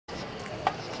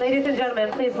Ladies and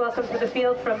gentlemen, please welcome to the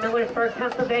field from Millersburg,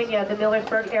 Pennsylvania, the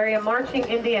Millersburg area marching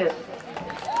Indians.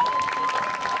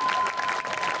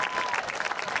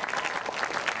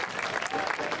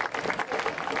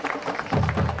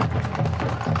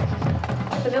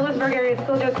 The Millersburg Area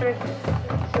School District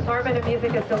Department of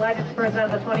Music is delighted to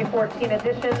present the 2014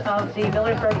 edition of the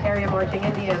Millersburg Area Marching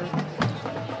Indians.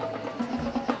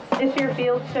 This year's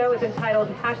field show is entitled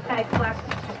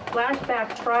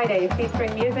Flashback Friday,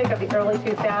 featuring music of the early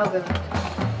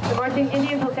 2000s. The Marching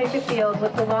Indians will take the field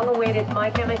with the long-awaited My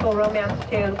Chemical Romance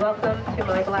tune, Welcome to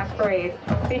My Black Parade,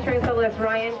 featuring soloists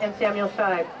Ryan and Samuel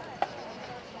Scheib.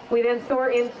 We then soar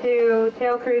into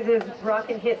Taio Cruz's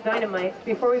rockin' hit Dynamite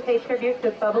before we pay tribute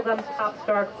to bubblegum pop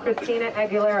star Christina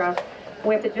Aguilera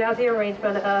with the jazzy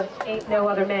arrangement of Ain't No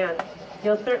Other Man.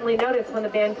 You'll certainly notice when the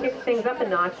band kicks things up a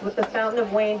notch with the Fountain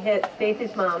of Wayne hit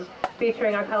Stacy's Mom,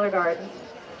 featuring our color guard.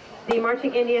 The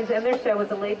Marching Indians end their show with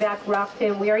the laid-back rock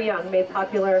tune We Are Young, made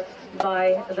popular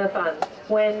by the Fun.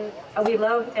 When we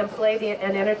love and play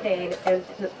and entertain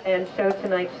and show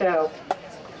tonight's show.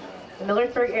 The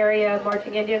Millersburg area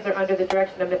Marching Indians are under the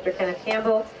direction of Mr. Kenneth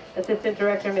Campbell, Assistant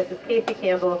Director Mrs. Casey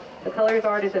Campbell. The color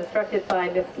guard is instructed by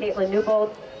Ms. Katelin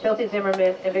Newbold, Chelsea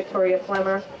Zimmerman, and Victoria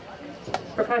Flemmer.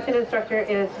 Percussion instructor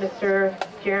is Mr.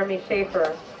 Jeremy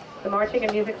Schaefer. The marching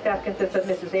and music staff consists of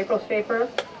Mrs. April Schaefer,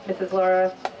 Mrs.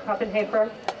 Laura Koppenhaver,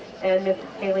 and Ms.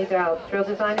 Haley Dowd. Drill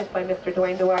design is by Mr.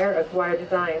 Dwayne Dwyer of Dwyer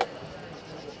Design.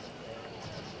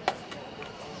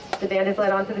 The band is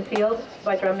led onto the field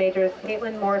by drum majors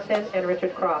Katelin, Morrison, and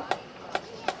Richard Cross.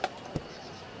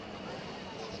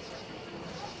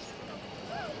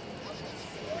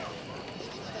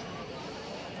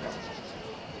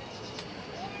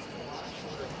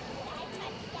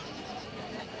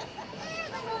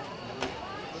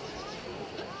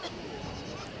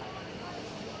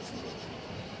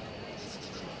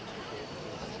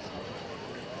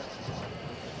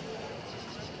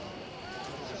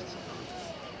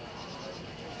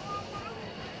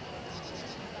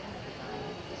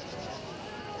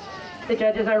 The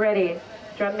judges are ready.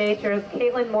 Drum majors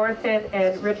Katelin, Morrison,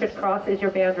 and Richard Cross, is your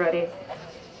band ready?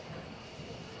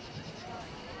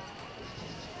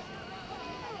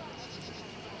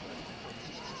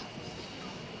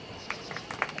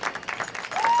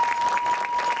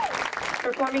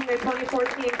 Performing the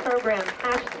 2014 program,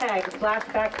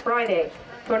 #Flashback Friday.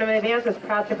 Tournament Advance is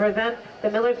proud to present the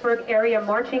Millersburg Area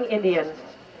Marching Indians.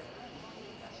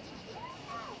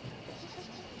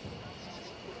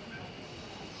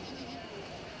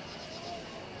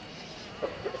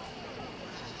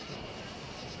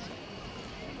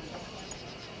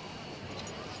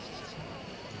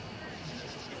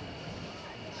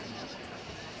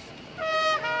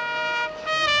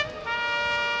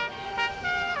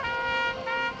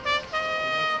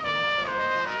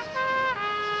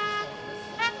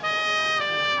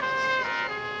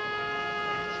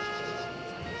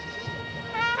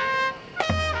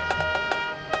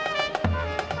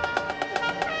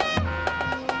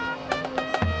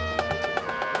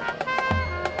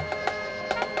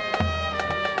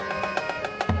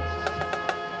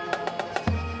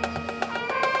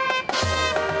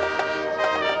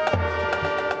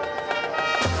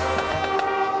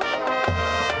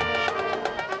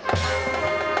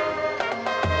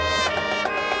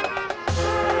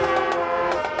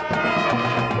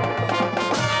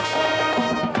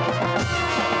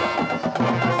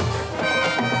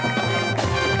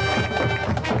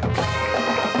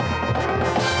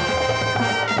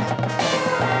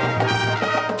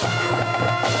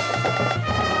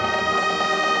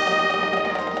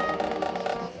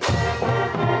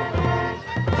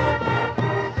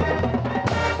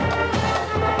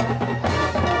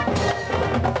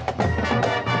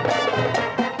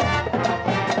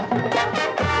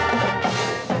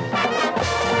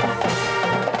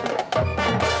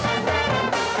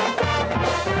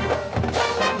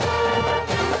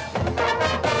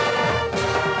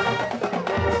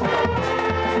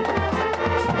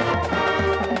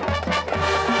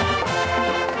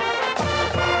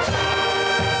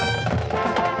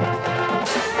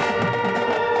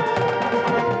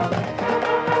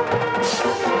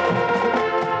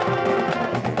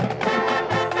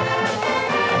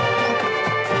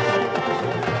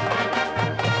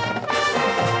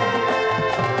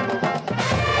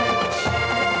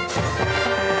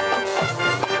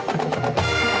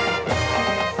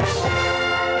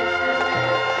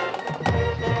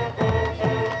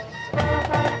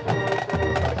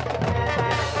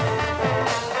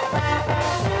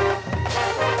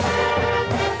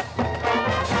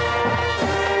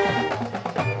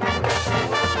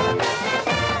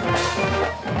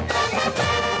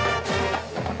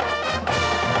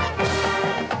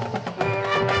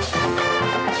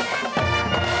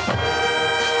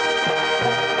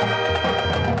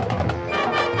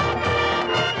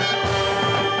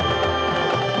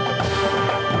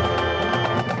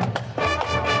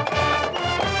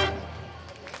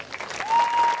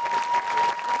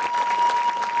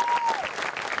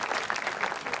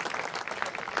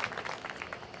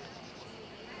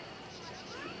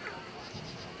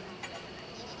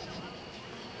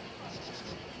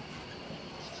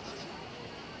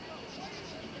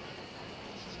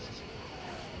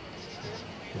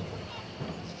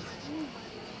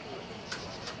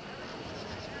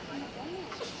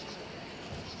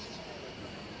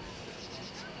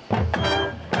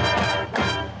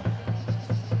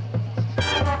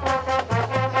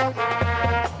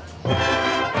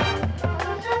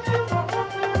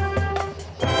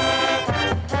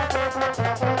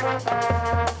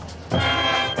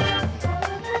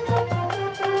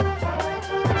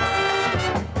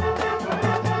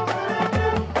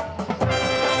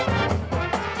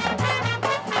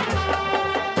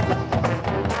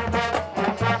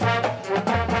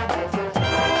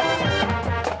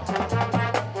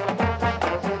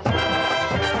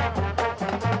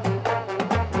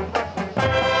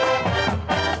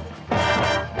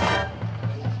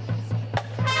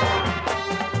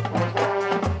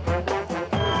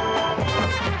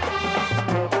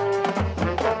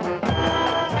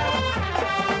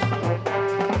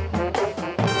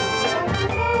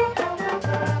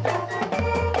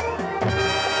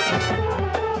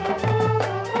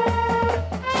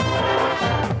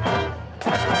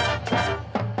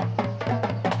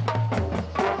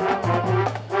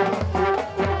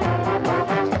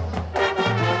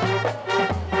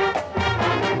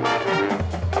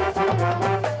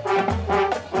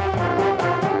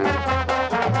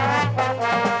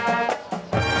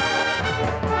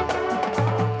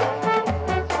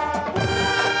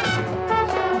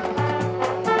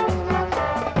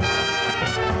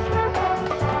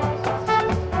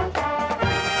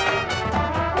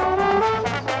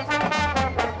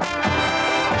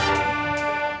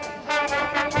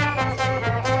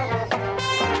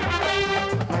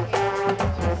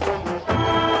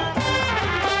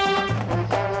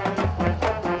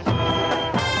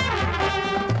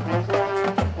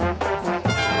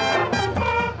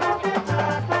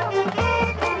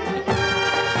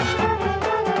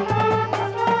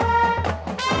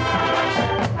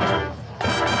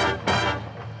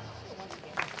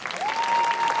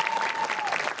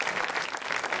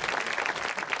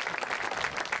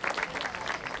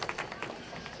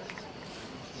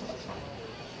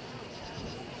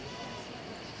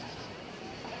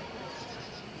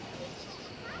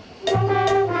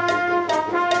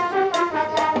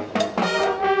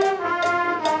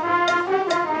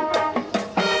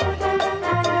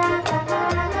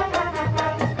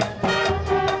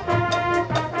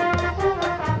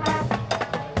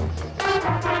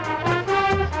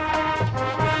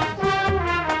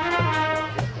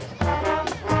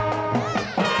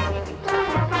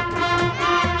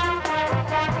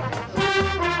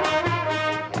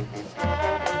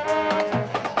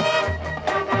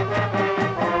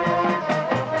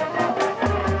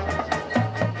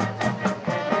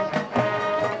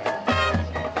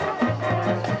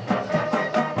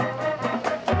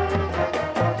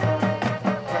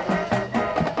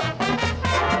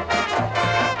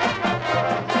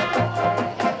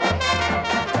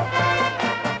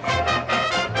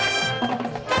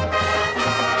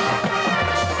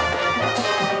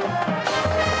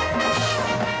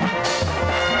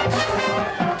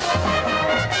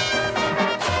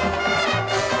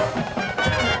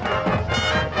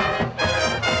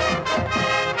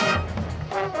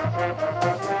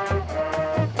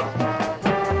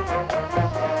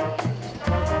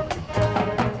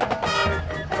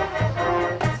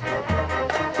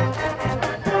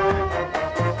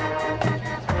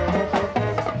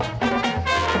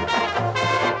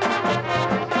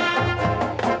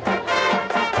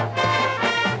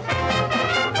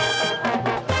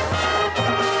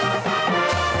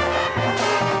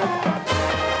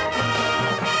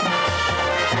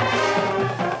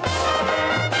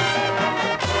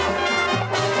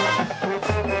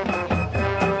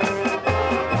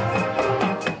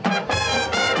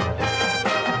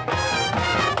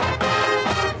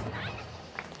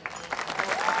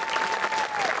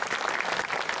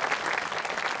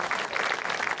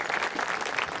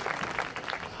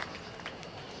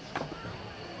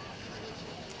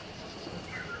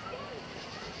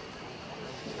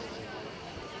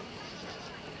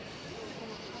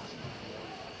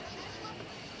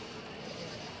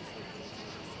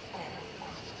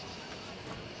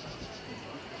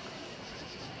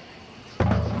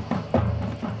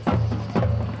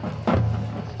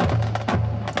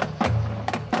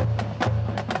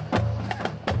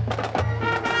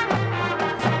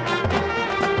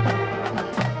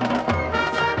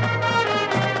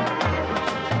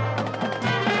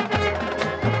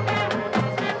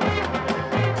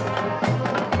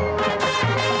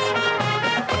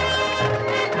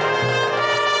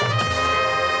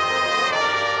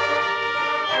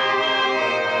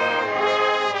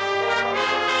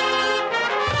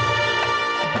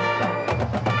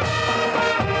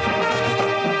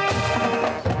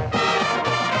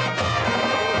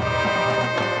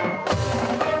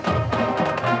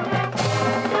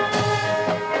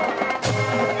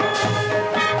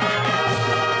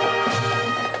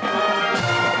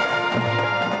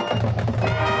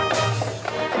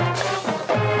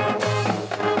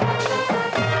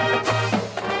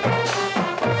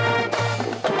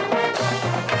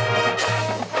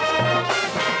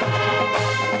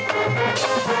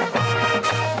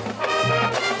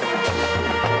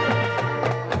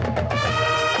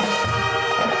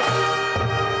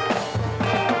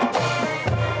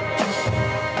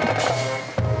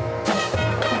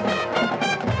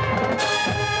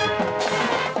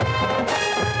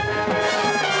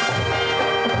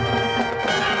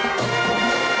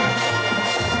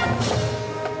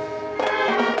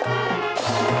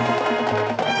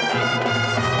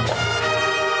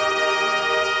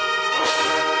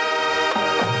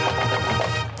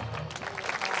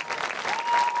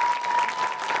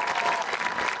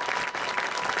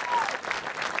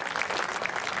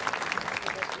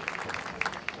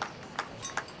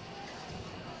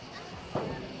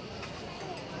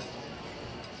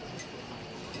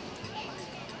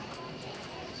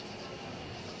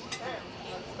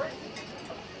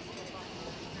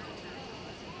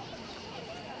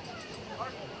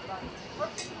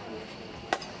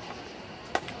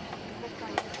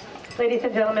 Ladies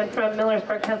and gentlemen, from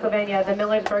Millersburg, Pennsylvania, the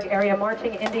Millersburg Area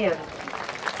Marching Indians.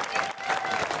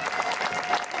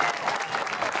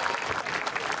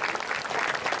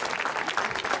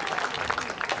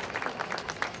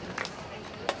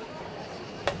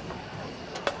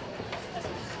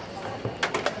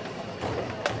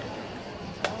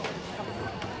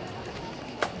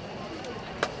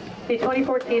 The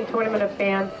 2014 Tournament of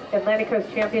Bands Atlantic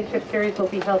Coast Championship Series will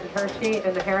be held in Hershey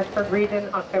in the Harrisburg region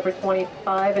October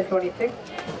 25 and 26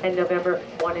 and November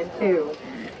 1 and 2.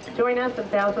 Join us and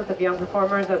thousands of young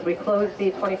performers as we close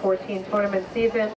the 2014 tournament season.